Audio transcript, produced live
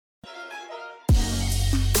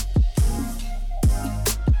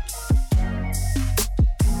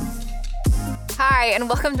Hi, and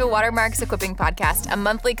welcome to Watermark's Equipping Podcast, a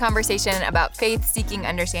monthly conversation about faith-seeking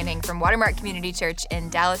understanding from Watermark Community Church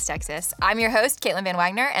in Dallas, Texas. I'm your host, Caitlin Van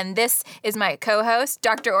Wagner, and this is my co-host,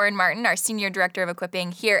 Dr. Oren Martin, our Senior Director of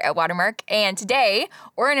Equipping here at Watermark. And today,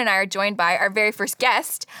 Oren and I are joined by our very first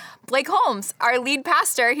guest, Blake Holmes, our lead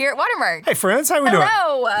pastor here at Watermark. Hey, friends. How we doing?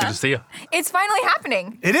 Hello. Good to see you. It's finally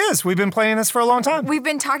happening. It is. We've been planning this for a long time. We've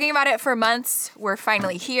been talking about it for months. We're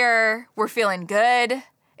finally here. We're feeling good.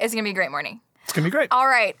 It's going to be a great morning. It's going to be great. All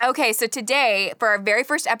right. Okay, so today, for our very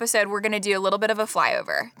first episode, we're going to do a little bit of a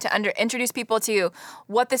flyover to introduce people to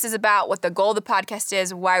what this is about, what the goal of the podcast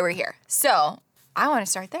is, why we're here. So I want to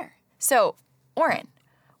start there. So, Oren,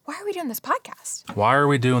 why are we doing this podcast? Why are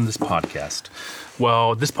we doing this podcast?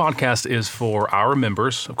 Well, this podcast is for our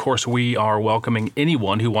members. Of course, we are welcoming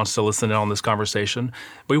anyone who wants to listen in on this conversation.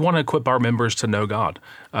 We want to equip our members to know God.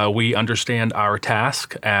 We understand our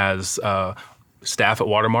task as staff at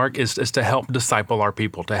Watermark is to help disciple our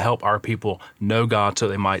people, to help our people know God so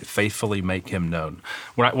they might faithfully make Him known.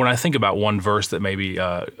 When I think about one verse that maybe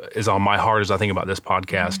is on my heart as I think about this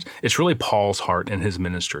podcast, it's really Paul's heart in his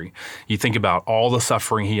ministry. You think about all the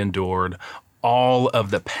suffering he endured, all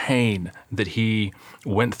of the pain that he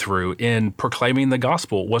went through in proclaiming the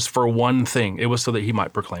gospel was for one thing. It was so that he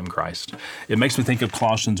might proclaim Christ. It makes me think of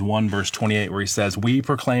Colossians 1, verse 28, where he says, "We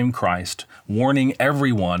proclaim Christ, warning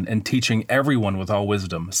everyone and teaching everyone with all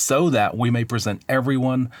wisdom, so that we may present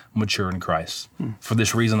everyone mature in Christ. For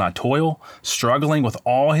this reason I toil, struggling with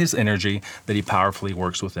all his energy that he powerfully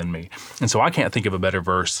works within me." And so I can't think of a better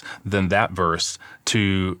verse than that verse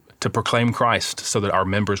to proclaim Christ so that our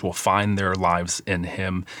members will find their lives in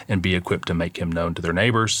Him and be equipped to make Him known to their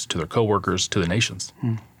neighbors, to their coworkers, to the nations.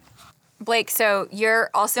 Blake, so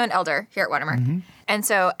you're also an elder here at Watermark. And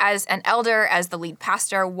so as an elder, as the lead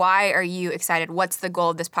pastor, why are you excited? What's the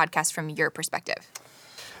goal of this podcast from your perspective?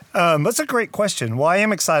 That's a great question. Well, I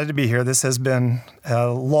am excited to be here. This has been a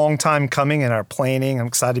long time coming in our planning. I'm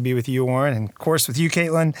excited to be with you, Oren, and of course with you,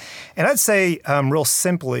 Caitlin. And I'd say real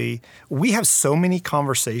simply, we have so many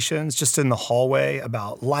conversations just in the hallway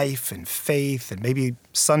about life and faith and maybe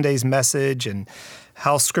Sunday's message and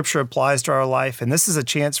how Scripture applies to our life. And this is a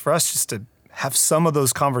chance for us just to have some of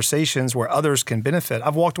those conversations where others can benefit.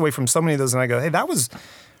 I've walked away from so many of those and I go, hey, that was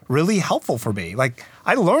really helpful for me. Like,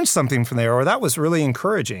 I learned something from there, or that was really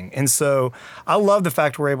encouraging. And so I love the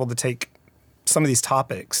fact we're able to take some of these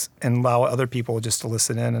topics and allow other people just to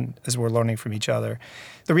listen in and as we're learning from each other.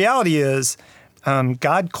 The reality is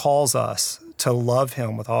God calls us to love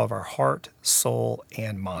Him with all of our heart, soul,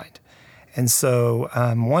 and mind. And so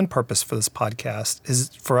one purpose for this podcast is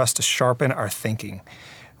for us to sharpen our thinking.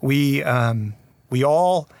 We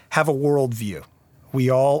all have a worldview. We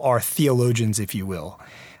all are theologians, if you will.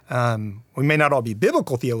 We may not all be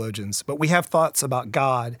biblical theologians, but we have thoughts about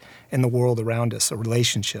God and the world around us,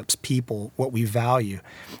 relationships, people, what we value.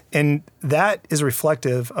 And that is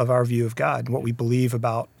reflective of our view of God and what we believe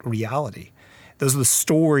about reality. Those are the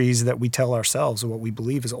stories that we tell ourselves of what we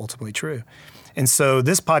believe is ultimately true. And so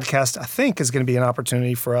this podcast, I think, is going to be an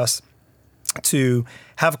opportunity for us to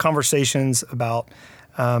have conversations about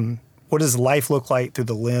what does life look like through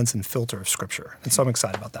the lens and filter of Scripture? And so I'm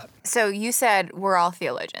excited about that. So you said we're all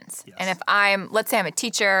theologians. Yes. And if let's say I'm a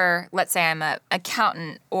teacher, let's say I'm an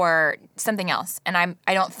accountant or something else, and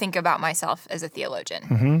I don't think about myself as a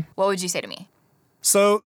theologian, what would you say to me?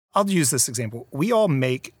 So I'll use this example. We all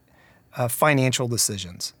make financial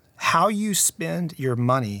decisions. How you spend your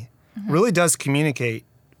money really does communicate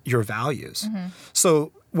your values.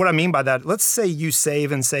 So what I mean by that, let's say you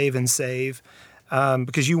save and save and save,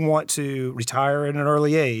 because you want to retire at an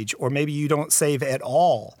early age, or maybe you don't save at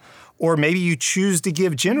all, or maybe you choose to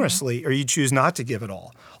give generously, or you choose not to give at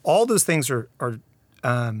all. All those things are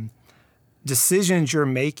decisions you're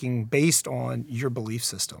making based on your belief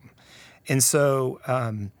system. And so,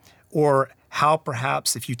 or how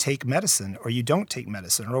perhaps if you take medicine or you don't take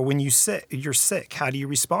medicine, or when you're sick, how do you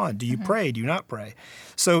respond? Do you pray? Do you not pray?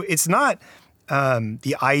 So it's not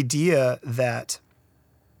the idea that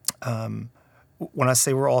when I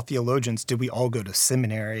say we're all theologians, do we all go to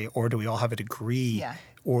seminary or do we all have a degree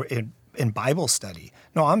or in Bible study?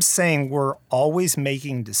 No, I'm saying we're always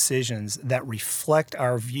making decisions that reflect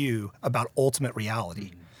our view about ultimate reality.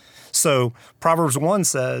 So Proverbs 1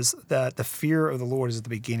 says that the fear of the Lord is the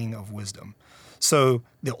beginning of wisdom. So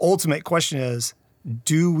the ultimate question is,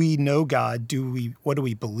 do we know God? What do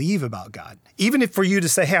we believe about God? Even if for you to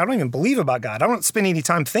say, hey, I don't even believe about God, I don't spend any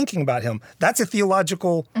time thinking about Him, that's a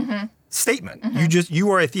theological statement.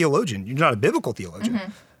 You are a theologian. You're not a biblical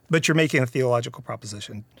theologian, but you're making a theological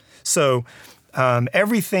proposition. So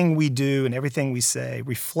everything we do and everything we say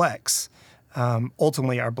reflects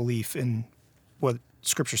ultimately our belief in what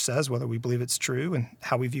Scripture says, whether we believe it's true, and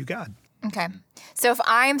how we view God. Okay. So if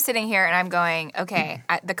I'm sitting here and I'm going, okay,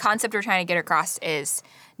 the concept we're trying to get across is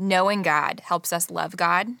knowing God helps us love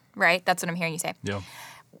God, right? That's what I'm hearing you say. Yeah.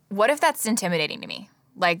 What if that's intimidating to me?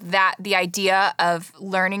 Like that, the idea of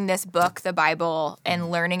learning this book, the Bible,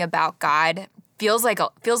 and learning about God feels like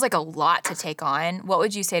a lot to take on. What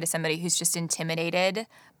would you say to somebody who's just intimidated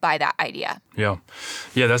by that idea? Yeah,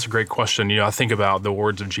 that's a great question. You know, I think about the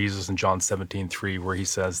words of Jesus in John 17:3, where he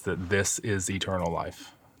says that this is eternal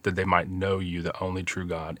life, that they might know you, the only true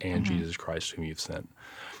God, and Jesus Christ whom you've sent.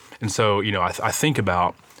 And so, you know, I think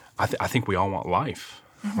about, I think we all want life,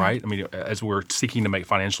 right? I mean, as we're seeking to make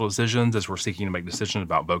financial decisions, as we're seeking to make decisions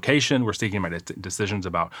about vocation, we're seeking to make decisions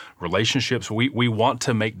about relationships, we want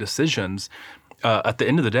to make decisions at the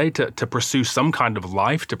end of the day, to pursue some kind of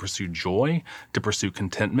life, to pursue joy, to pursue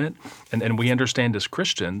contentment. And we understand as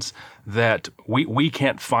Christians that we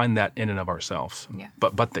can't find that in and of ourselves,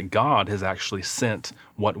 but that God has actually sent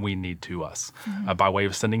what we need to us by way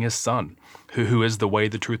of sending his Son, who is the way,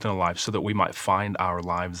 the truth, and the life, so that we might find our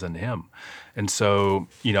lives in him. And so,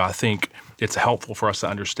 you know, I think it's helpful for us to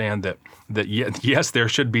understand that yes, there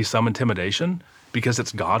should be some intimidation because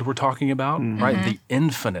it's God we're talking about, right? The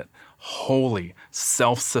infinite, holy,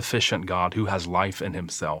 self-sufficient God who has life in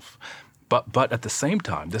himself. But at the same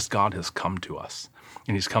time, this God has come to us,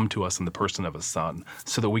 and he's come to us in the person of his Son,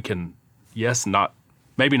 so that we can,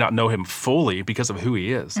 maybe not know him fully because of who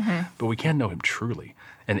he is, but we can know him truly.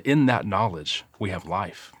 And in that knowledge, we have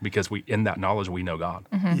life, because in that knowledge, we know God.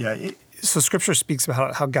 So Scripture speaks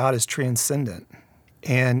about how God is transcendent,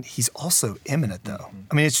 and he's also immanent, though.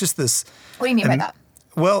 I mean, it's just this. What do you mean by that?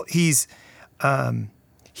 Well, he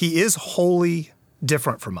is wholly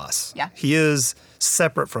different from us. Yeah. He is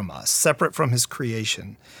separate from us, separate from his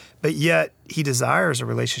creation. But yet he desires a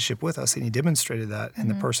relationship with us, and he demonstrated that in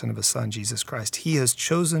the person of his Son, Jesus Christ. He has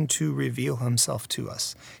chosen to reveal himself to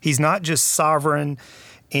us. He's not just sovereign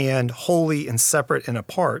and holy and separate and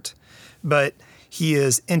apart, but he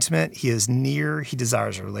is intimate, he is near, he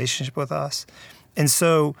desires a relationship with us. And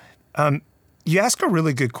so you ask a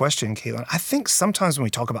really good question, Caitlin. I think sometimes when we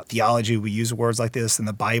talk about theology, we use words like this in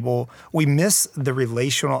the Bible, we miss the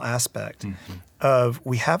relational aspect of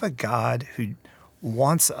we have a God who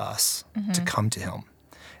wants us to come to him.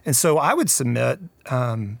 And so I would submit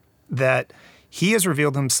that he has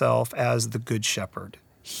revealed himself as the Good Shepherd.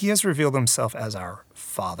 He has revealed himself as our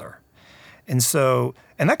Father. And so,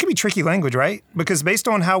 and that can be tricky language, right? Because based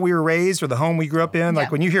on how we were raised or the home we grew up in,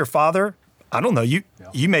 like when you hear Father, I don't know, you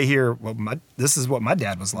may hear, well, this is what my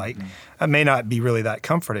dad was like. It may not be really that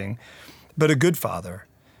comforting, but a good father,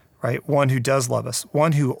 right? One who does love us,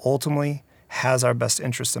 one who ultimately has our best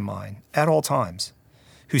interests in mind at all times,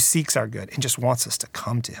 who seeks our good and just wants us to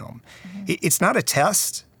come to him. It's not a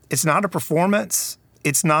test. It's not a performance.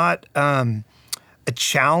 It's not a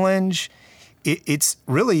challenge. It's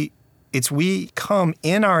we come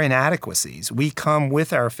in our inadequacies. We come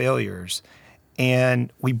with our failures,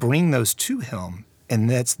 and we bring those to him, and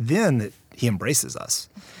that's then that he embraces us.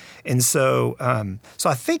 And so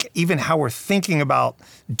I think even how we're thinking about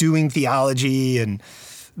doing theology and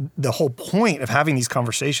the whole point of having these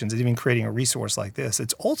conversations and even creating a resource like this,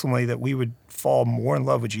 it's ultimately that we would fall more in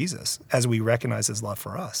love with Jesus as we recognize his love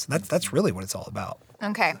for us. That's really what it's all about.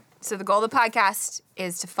 Okay. So the goal of the podcast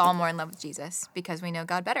is to fall more in love with Jesus because we know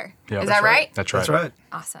God better. Yeah, is that right? That's right. That's right.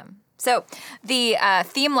 Awesome. So the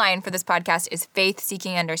theme line for this podcast is faith,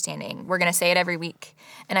 seeking understanding. We're going to say it every week.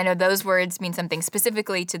 And I know those words mean something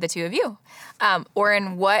specifically to the two of you.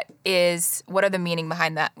 Oren, what are the meaning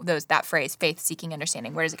behind that phrase, faith, seeking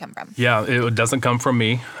understanding? Where does it come from? Yeah, it doesn't come from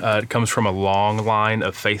me. It comes from a long line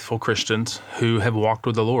of faithful Christians who have walked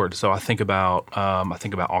with the Lord. So I think about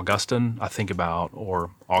Augustine. Or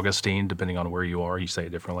Augustine, depending on where you are, you say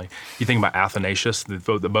it differently. You think about Athanasius.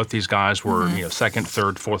 Both these guys were, 2nd,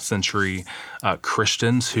 3rd, 4th century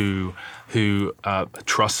Christians who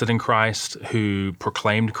trusted in Christ, who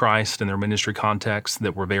proclaimed Christ in their ministry context,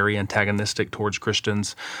 that were very antagonistic towards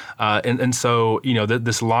Christians. And so,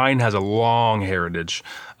 this line has a long heritage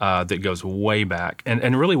that goes way back.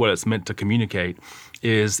 And really what it's meant to communicate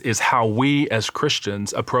is how we as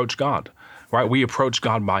Christians approach God. Right, we approach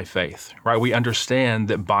God by faith. Right, we understand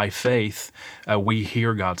that by faith we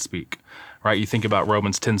hear God speak. Right, you think about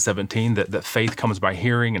Romans 10:17 that faith comes by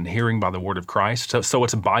hearing, and hearing by the word of Christ. So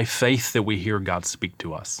it's by faith that we hear God speak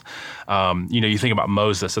to us. You think about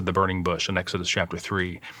Moses at the burning bush in Exodus chapter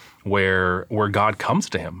 3. where God comes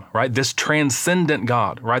to him, right? This transcendent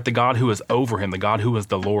God, right? The God who is over him, the God who is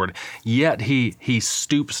the Lord. Yet he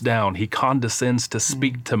stoops down, he condescends to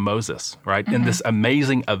speak to Moses, right? In this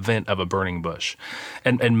amazing event of a burning bush.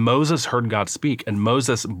 And Moses heard God speak, and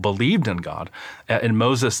Moses believed in God, and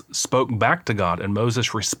Moses spoke back to God, and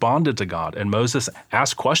Moses responded to God, and Moses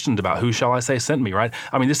asked questions about who shall I say sent me, right?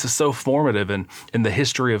 I mean, this is so formative in the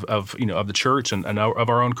history of the church and of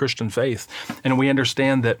our own Christian faith. And we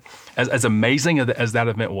understand that as amazing as that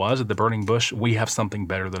event was at the burning bush, we have something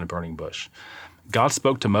better than a burning bush. God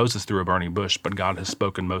spoke to Moses through a burning bush, but God has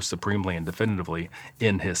spoken most supremely and definitively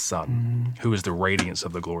in his Son, who is the radiance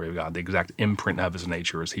of the glory of God, the exact imprint of his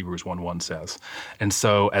nature, as Hebrews 1:1 says. And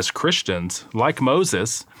so as Christians, like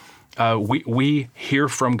Moses, we hear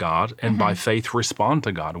from God and by faith respond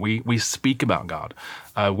to God. We speak about God.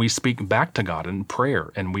 We speak back to God in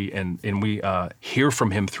prayer, and we hear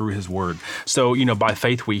from him through his word. So, by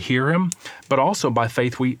faith we hear him, but also by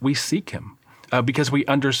faith we seek him. Because we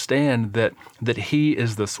understand that he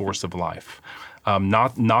is the source of life.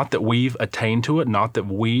 Not that we've attained to it, not that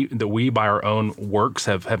we by our own works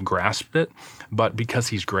have grasped it, but because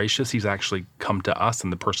he's gracious, he's actually come to us in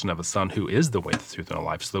the person of a Son who is the way, the truth, and the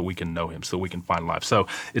life, so that we can know him, so that we can find life. So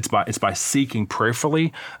it's by seeking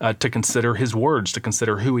prayerfully to consider his words, to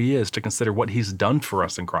consider who he is, to consider what he's done for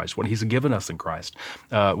us in Christ, what he's given us in Christ.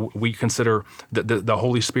 We consider the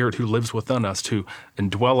Holy Spirit who lives within us to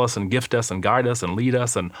indwell us and gift us and guide us and lead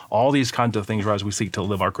us and all these kinds of things, right, as we seek to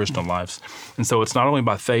live our Christian lives. And so it's not only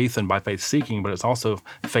by faith and by faith seeking, but it's also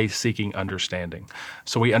faith seeking understanding.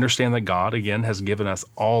 So we understand that God, again, has given us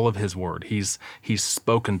all of his word. He's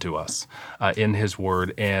spoken to us in his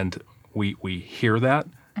word, and we hear that.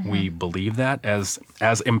 We believe that as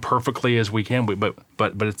imperfectly as we can, but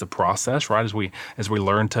it's a process, right? As we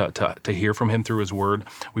learn to hear from him through his word,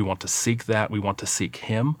 we want to seek that. We want to seek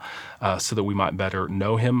him so that we might better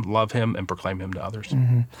know him, love him, and proclaim him to others.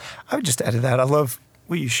 I would just add to that. I love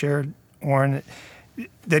what you shared, Warren,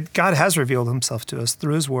 that God has revealed himself to us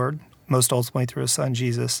through his word, most ultimately through his Son,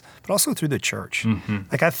 Jesus, but also through the church.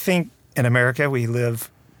 Like, I think in America, we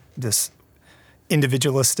live this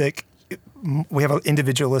individualistic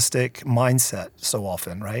mindset so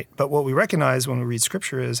often, right? But what we recognize when we read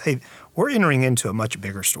Scripture is, hey, we're entering into a much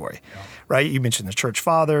bigger story, right? You mentioned the church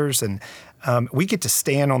fathers, and we get to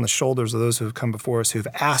stand on the shoulders of those who have come before us, who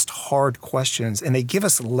have asked hard questions, and they give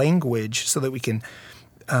us language so that we can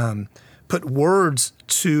put words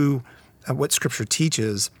to what Scripture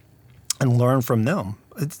teaches and learn from them.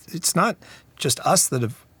 It's not just us that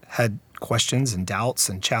have had questions and doubts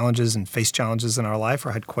and challenges and faced challenges in our life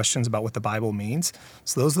or had questions about what the Bible means.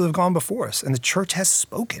 It's those that have gone before us. And the church has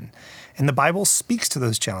spoken. And the Bible speaks to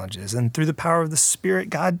those challenges. And through the power of the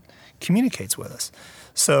Spirit, God communicates with us.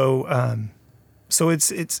 So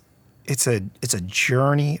it's a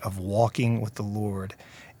journey of walking with the Lord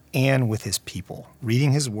and with his people,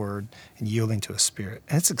 reading his word and yielding to his Spirit.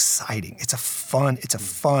 And it's exciting. It's a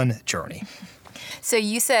fun journey. So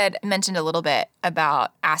you mentioned a little bit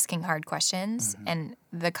about asking hard questions, and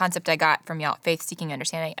the concept I got from y'all, faith-seeking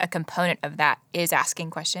understanding, a component of that is asking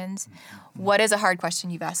questions. What is a hard question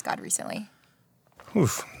you've asked God recently?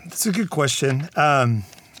 That's a good question. I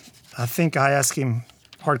think I ask him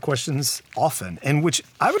hard questions often, and which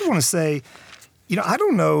I would want to say, I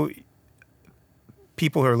don't know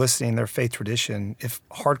people who are listening, their faith tradition, if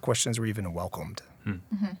hard questions were even welcomed.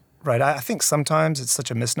 Right? I think sometimes it's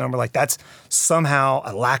such a misnomer, like that's somehow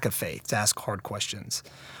a lack of faith to ask hard questions.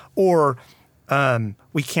 Or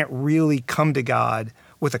we can't really come to God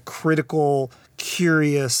with a critical,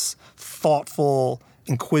 curious, thoughtful,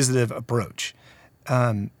 inquisitive approach.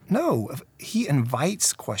 No, he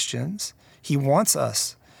invites questions. He wants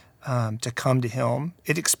us to come to him.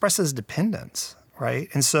 It expresses dependence, right?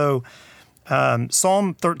 And so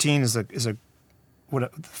Psalm 13 is the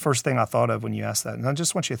first thing I thought of when you asked that. And I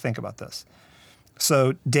just want you to think about this.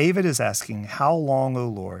 So David is asking, how long, O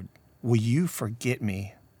Lord, will you forget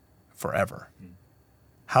me forever?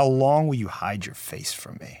 How long will you hide your face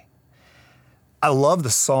from me? I love the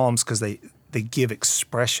Psalms because they give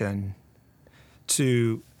expression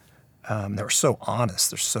to, they're so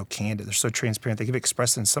honest, they're so candid, they're so transparent. They give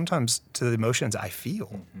expression sometimes to the emotions I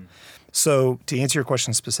feel. So to answer your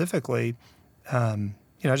question specifically,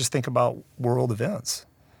 just think about world events.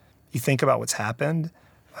 You think about what's happened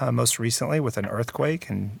most recently with an earthquake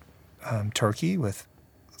in Turkey with,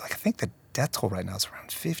 I think the death toll right now is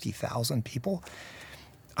around 50,000 people.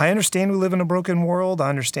 I understand we live in a broken world. I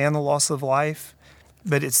understand the loss of life,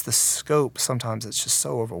 but it's the scope sometimes that's just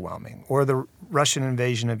so overwhelming. Or the Russian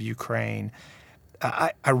invasion of Ukraine.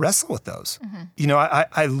 I wrestle with those.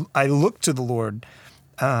 I look to the Lord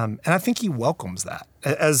And I think he welcomes that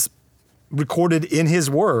as recorded in his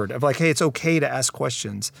word of like, hey, it's okay to ask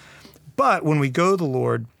questions. But when we go to the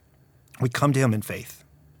Lord, we come to him in faith.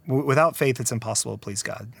 Without faith, it's impossible to please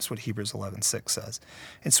God. That's what Hebrews 11:6 says.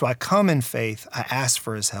 And so I come in faith. I ask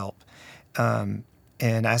for his help and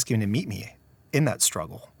ask him to meet me in that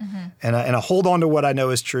struggle. And I hold on to what I know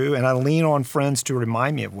is true, and I lean on friends to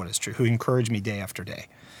remind me of what is true, who encourage me day after day,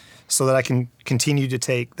 so that I can continue to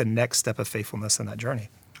take the next step of faithfulness in that journey.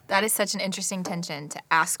 That is such an interesting tension, to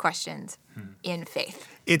ask questions in faith.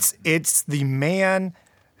 It's the man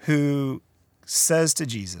who says to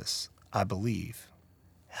Jesus, I believe,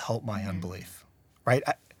 help my unbelief, right?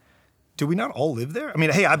 Do we not all live there? I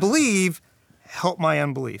mean, hey, I believe, help my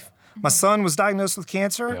unbelief. My son was diagnosed with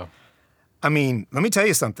cancer. Yeah. I mean, let me tell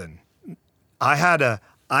you something. I had a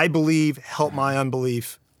I believe, help my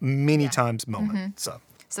unbelief many times moment.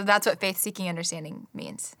 So that's what faith-seeking understanding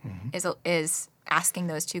means, is asking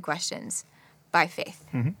those two questions by faith,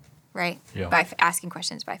 right? Yeah. By asking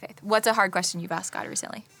questions by faith. What's a hard question you've asked God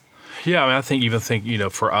recently? Yeah, I mean, I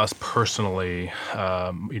think, for us personally,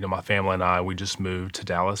 my family and I, we just moved to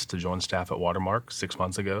Dallas to join staff at Watermark 6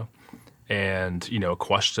 months ago. And, a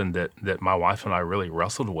question that my wife and I really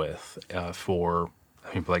wrestled with for,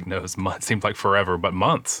 Blake knows, months, seems like forever, but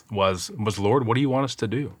months was, Lord, what do you want us to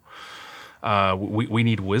do? We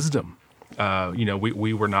need wisdom.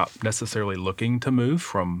 We were not necessarily looking to move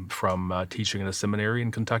from teaching in a seminary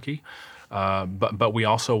in Kentucky. But we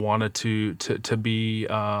also wanted to be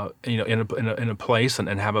in a place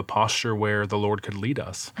and have a posture where the Lord could lead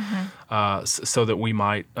us, so that we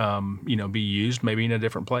might be used maybe in a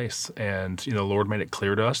different place. And the Lord made it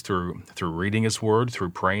clear to us through reading His Word, through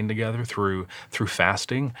praying together, through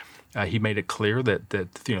fasting. He made it clear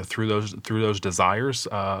that through those desires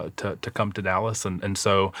to come to Dallas, and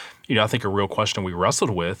so I think a real question we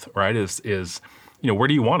wrestled with, right, is where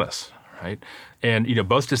do you want us? Right. And,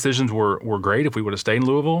 both decisions were great. If we would have stayed in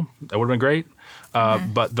Louisville, that would have been great.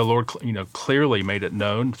 But the Lord, clearly made it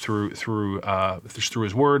known through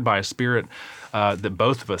His Word, by His Spirit, that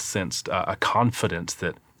both of us sensed a confidence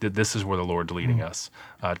that this is where the Lord's leading us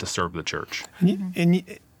to serve the church. And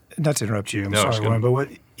not to interrupt you, I'm sorry, Warren, but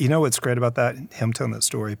what's great about that, him telling that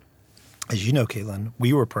story, as you know, Caitlin,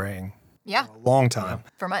 we were praying Yeah. a long time.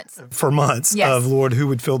 For months. Yes. Of, Lord, who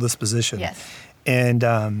would fill this position. Yes. And,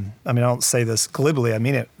 I don't say this glibly. I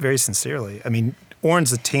mean it very sincerely.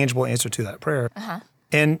 Orrin's a tangible answer to that prayer.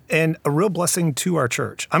 And a real blessing to our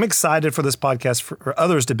church. I'm excited for this podcast for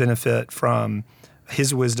others to benefit from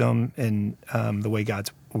his wisdom and the way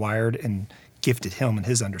God's wired and gifted him and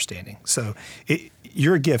his understanding. So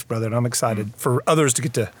you're a gift, brother, and I'm excited for others to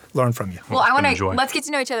get to learn from you. Well, let's get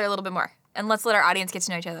to know each other a little bit more. And let's let our audience get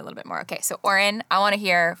to know each other a little bit more. Okay, so Orrin, I want to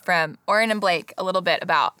hear from Orrin and Blake a little bit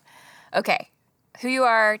about, who you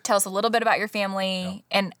are. Tell us a little bit about your family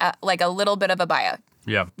and a little bit of a bio.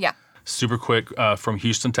 Yeah. Super quick, from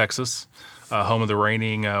Houston, Texas, home of the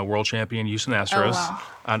reigning world champion Houston Astros. Oh, wow.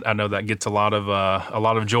 I know that gets a lot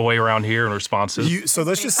of joy around here and responses. So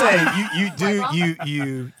let's just say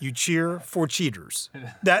you cheer for cheaters.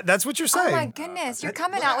 That's what you're saying. Oh my goodness, you're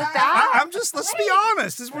coming out with that? Let's be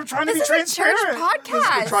honest. We're trying to be transparent. This is a church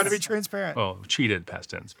podcast. We're trying to be transparent. Well, cheated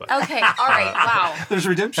past tense, but Okay, all right, wow. There's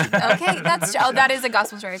redemption. Okay, that is a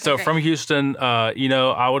gospel story. So Great. from Houston,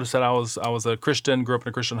 I would have said I was a Christian, grew up in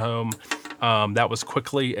a Christian home. That was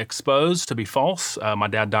quickly exposed to be false. My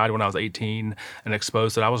dad died when I was 18 and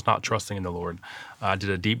exposed that I was not trusting in the Lord. I did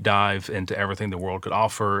a deep dive into everything the world could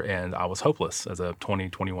offer, and I was hopeless as a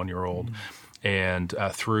 21-year-old. And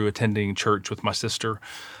through attending church with my sister,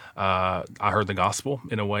 I heard the gospel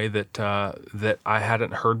in a way that I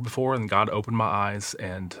hadn't heard before, and God opened my eyes,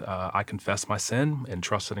 and I confessed my sin and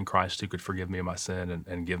trusted in Christ who could forgive me of my sin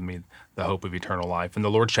and give me the hope of eternal life. And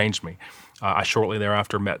the Lord changed me. I shortly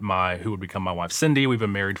thereafter met who would become my wife, Cindy. We've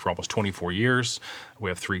been married for almost 24 years. We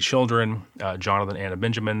have 3 children, Jonathan, Anna,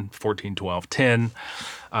 Benjamin, 14, 12, 10.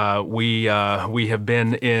 We have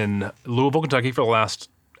been in Louisville, Kentucky for the last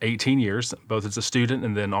 18 years, both as a student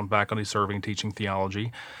and then on faculty serving, teaching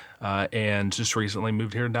theology, and just recently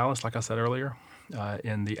moved here to Dallas, like I said earlier,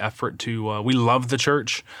 in the effort to, we love the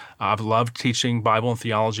church. I've loved teaching Bible and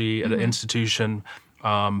theology at an institution,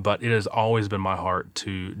 but it has always been my heart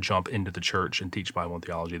to jump into the church and teach Bible and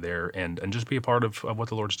theology there and just be a part of what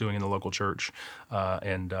the Lord's doing in the local church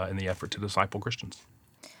and in the effort to disciple Christians.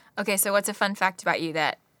 Okay, so what's a fun fact about you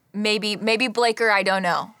that maybe Blake or I don't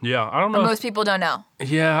know? Yeah, I don't know. But most people don't know.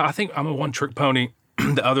 Yeah, I think I'm a one-trick pony.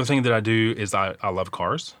 The other thing that I do is I love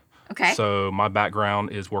cars. Okay. So my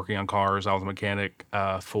background is working on cars. I was a mechanic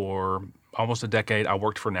almost a decade, I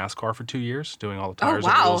worked for NASCAR for 2 years, doing all the tires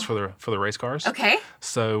and wow. wheels for the race cars. Okay.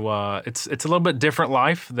 So it's a little bit different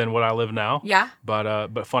life than what I live now. Yeah.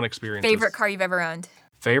 But fun experiences. Favorite car you've ever owned?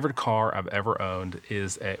 Favorite car I've ever owned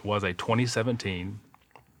was a 2017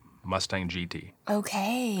 Mustang GT.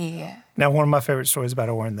 Okay. Now, one of my favorite stories about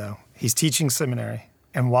Oren, though, he's teaching seminary.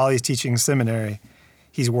 And while he's teaching seminary,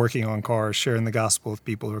 he's working on cars, sharing the gospel with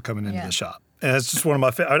people who are coming into the shop. And it's just one of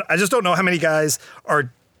my favorite. I just don't know how many guys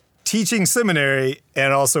are teaching seminary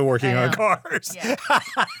and also working on cars. Yeah.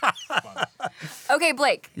 Okay,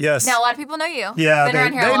 Blake. Yes. Now, a lot of people know you. Yeah, Been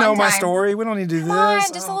around here a they long know my time. story. We don't need to do this. Come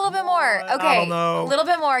on, just a little bit more. Okay. I don't know. A little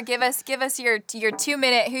bit more. Give us your 2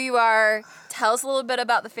 minute who you are. Tell us a little bit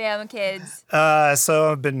about the fam, kids.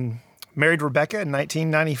 So I've been married to Rebecca in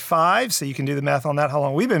 1995, so you can do the math on that, how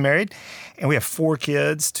long we've been married. And we have 4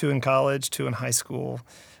 kids, 2 in college, 2 in high school,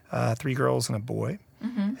 3 girls and a boy,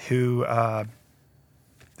 who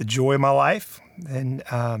the joy of my life. And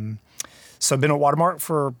so I've been at Watermark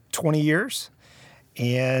for 20 years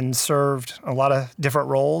and served a lot of different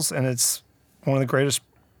roles, and it's one of the greatest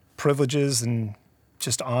privileges and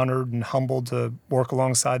just honored and humbled to work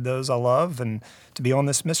alongside those I love and to be on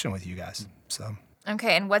this mission with you guys. So.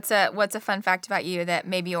 Okay, and what's a fun fact about you that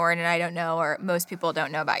maybe Oren and I don't know or most people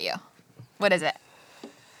don't know about you? What is it?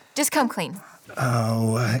 Just come clean.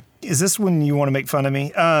 Oh, is this when you want to make fun of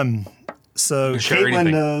me? So Share Caitlin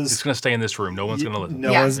anything. knows. It's going to stay in this room. No one's going to listen.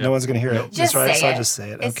 No Yeah. one's going to hear it. Just That's right. say So it. I'll just say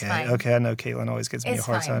it. It's Okay. fine. Okay. I know Caitlin always gives me It's a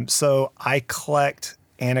hard fine. time. So I collect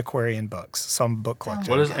antiquarian books. So I'm a book collector.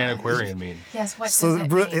 What does antiquarian mean? Yes, what So does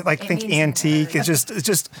it mean? like It think means antique. It's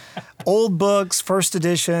just old books, first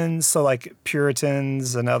editions. So like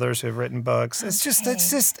Puritans and others who have written books. It's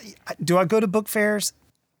just. Do I go to book fairs?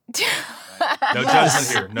 No judgment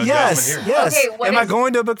here. No Yes. judgment here. Yes. Okay, what Am I is-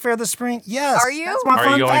 going to a book fair this spring? Yes. Are you? That's my Are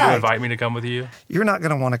fun you going to fact. invite me to come with you? You're not going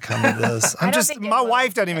to want to come to this. I'm don't just, think it my would.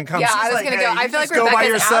 wife doesn't even come. Yeah, She's I was like, gonna hey, go. I you feel like just go by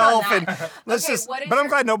Rebecca's out on yourself that. and let's Okay, just, what is but I'm your-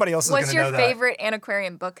 glad nobody else is going What's to know your that. favorite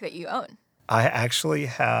antiquarian book that you own? I actually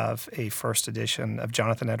have a first edition of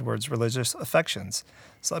Jonathan Edwards' Religious Affections.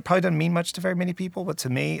 So that probably doesn't mean much to very many people, but to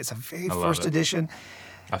me, it's a very love first it. edition.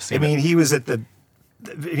 I've seen I mean, it. he was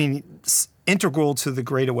integral to the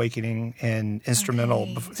Great Awakening and instrumental.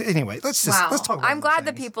 Anyway, let's talk about I'm glad things.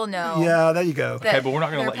 that people know. Yeah, there you go. that Okay, but we're not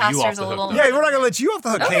going to their let you off pastor's the a hook. little- though. Yeah, we're not going to let you off the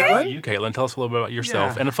hook, Caitlin. You, Caitlin, tell us a little bit about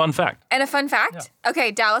yourself Yeah. and a fun fact. And a fun fact.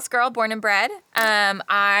 Okay, Dallas girl, born and bred.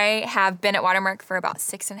 I have been at Watermark for about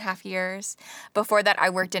 6.5 years. Before that, I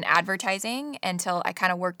worked in advertising until I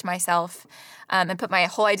kind of worked myself and put my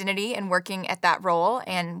whole identity in working at that role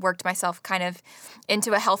and worked myself kind of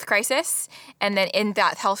into a health crisis. And then in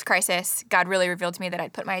that health crisis, God really revealed to me that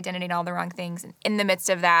I'd put my identity in all the wrong things. And in the midst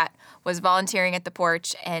of that, was volunteering at the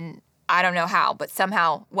porch, and I don't know how, but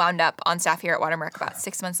somehow wound up on staff here at Watermark about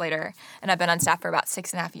 6 months later. And I've been on staff for about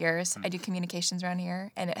 6.5 years. I do communications around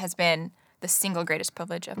here, and it has been the single greatest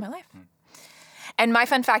privilege of my life. And my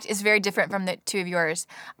fun fact is very different from the two of yours.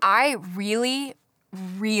 I really,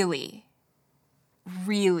 really,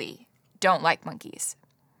 really don't like monkeys.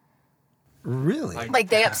 Really? Like,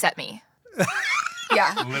 they upset me.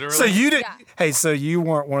 Yeah. Literally. So you didn't. Yeah. Hey, so you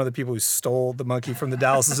weren't one of the people who stole the monkey from the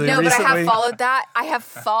Dallas Zoo No, but recently? I have followed that. I have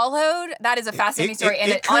followed. That is a fascinating story, and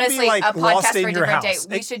it could be honestly, like a lost podcast in for a your different house.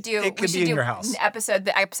 day. We should do. It could we be should in do your house.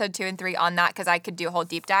 episode 2 and 3 on that because I could do a whole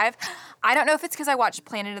deep dive. I don't know if it's because I watched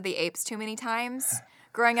Planet of the Apes too many times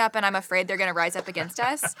growing up, and I'm afraid they're going to rise up against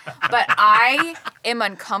us. But I am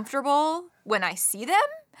uncomfortable when I see them.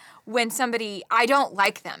 When I don't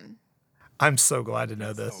like them. I'm so glad to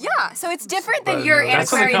know this. Yeah, so it's different than your That's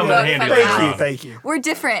gonna antiquarian come in book. handy fun later fact. on. Thank you. We're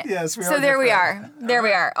different. Yes, we so are there we different. are. There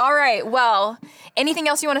we are. All right. Well, anything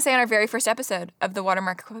else you want to say on our very first episode of the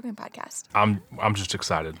Watermark Equipment Podcast? I'm just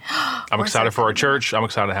excited. I'm excited for our church. I'm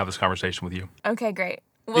excited to have this conversation with you. Okay, great.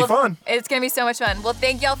 Well, fun. It's going to be so much fun. Well,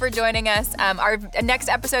 thank y'all for joining us. Our next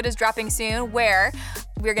episode is dropping soon where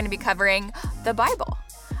we're going to be covering the Bible.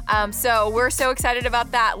 So we're so excited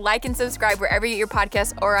about that. Like and subscribe wherever you get your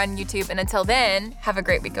podcasts or on YouTube. And until then, have a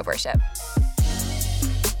great week of worship.